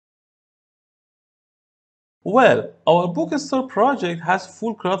Well, our bookstore project has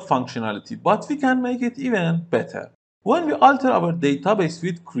full CRUD functionality, but we can make it even better. When we alter our database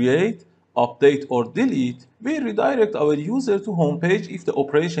with create, update, or delete, we redirect our user to homepage if the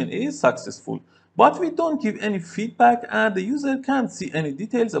operation is successful. But we don't give any feedback and the user can't see any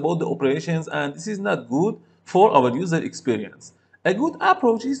details about the operations, and this is not good for our user experience. A good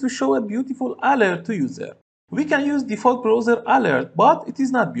approach is to show a beautiful alert to user. We can use default browser alert, but it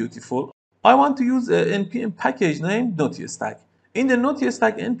is not beautiful. I want to use an npm package named Node.js. In the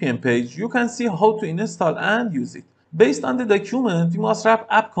Node.js npm page, you can see how to install and use it. Based on the document, we must wrap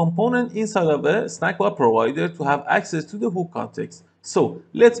app component inside of a snackbar provider to have access to the hook context. So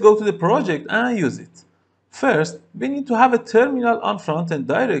let's go to the project and use it. First, we need to have a terminal on front-end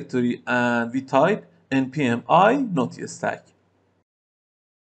directory and we type npm I Node.js.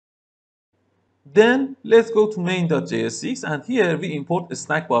 Then let's go to main.js and here we import a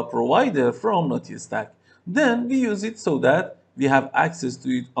snackbar provider from Node.js. Then we use it so that we have access to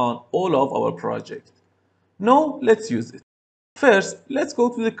it on all of our project. Now let's use it. First, let's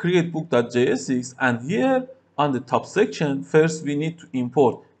go to the createbook.js and here on the top section, first we need to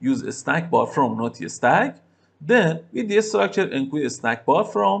import use a snackbar from Node.js. Then with the structure include a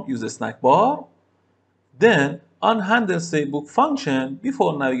snackbar from use a snackbar. Then on handle say book function,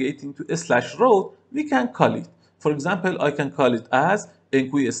 before navigating to a slash route, we can call it. For example, I can call it as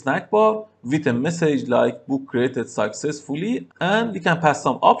enquire snackbar with a message like book created successfully, and we can pass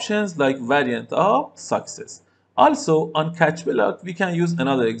some options like variant of success. Also on catch block, we can use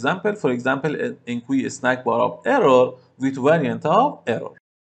another example. For example, an enquire snackbar of error with variant of error.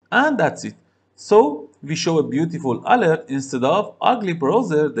 And that's it. So we show a beautiful alert instead of ugly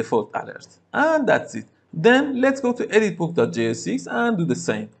browser default alert. And that's it. Then let's go to editbook.js and do the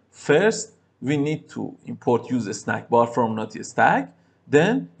same. First, we need to import use a snackbar from Node.js.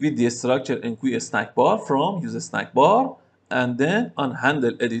 Then with the structure enquire snackbar from use a snackbar. And then on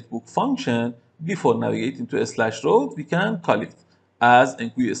handle editbook function, before navigating to a slash route, we can call it as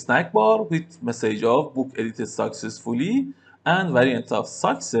enquire snackbar with message of book edited successfully and variant of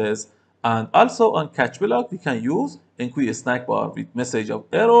success. And also on catch block, we can use enquire snackbar with message of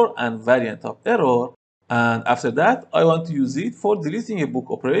error and variant of error. And after that, I want to use it for deleting a book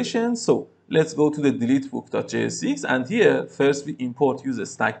operation. So let's go to the deletebook.js and here first we import use a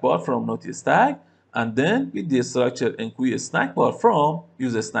snackbar from Node.js and then with the structure enquire snackbar from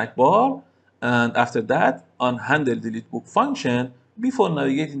use a snackbar. And after that, on handle delete book function, before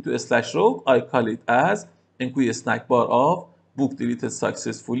navigating to a slash route, I call it as enquire snackbar of book deleted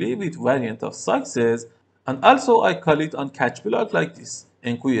successfully with variant of success. And also I call it on catch block like this,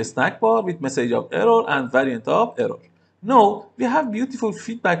 enquire snackbar with message of error and variant of error. Now we have beautiful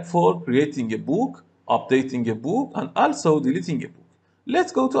feedback for creating a book, updating a book, and also deleting a book.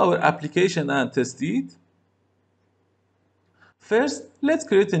 Let's go to our application and test it. First, let's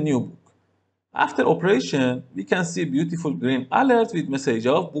create a new book. After operation, we can see beautiful green alert with message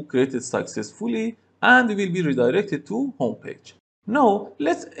of book created successfully and we will be redirected to homepage. Now,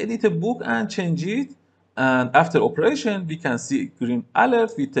 let's edit a book and change it. And after operation, we can see green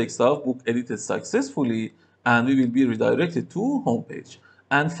alert with text of book edited successfully and we will be redirected to homepage.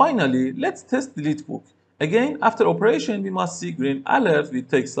 And finally, let's test delete book. Again, after operation, we must see green alert with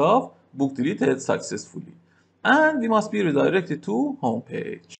text of book deleted successfully. And we must be redirected to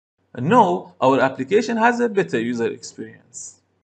homepage. And now our application has a better user experience.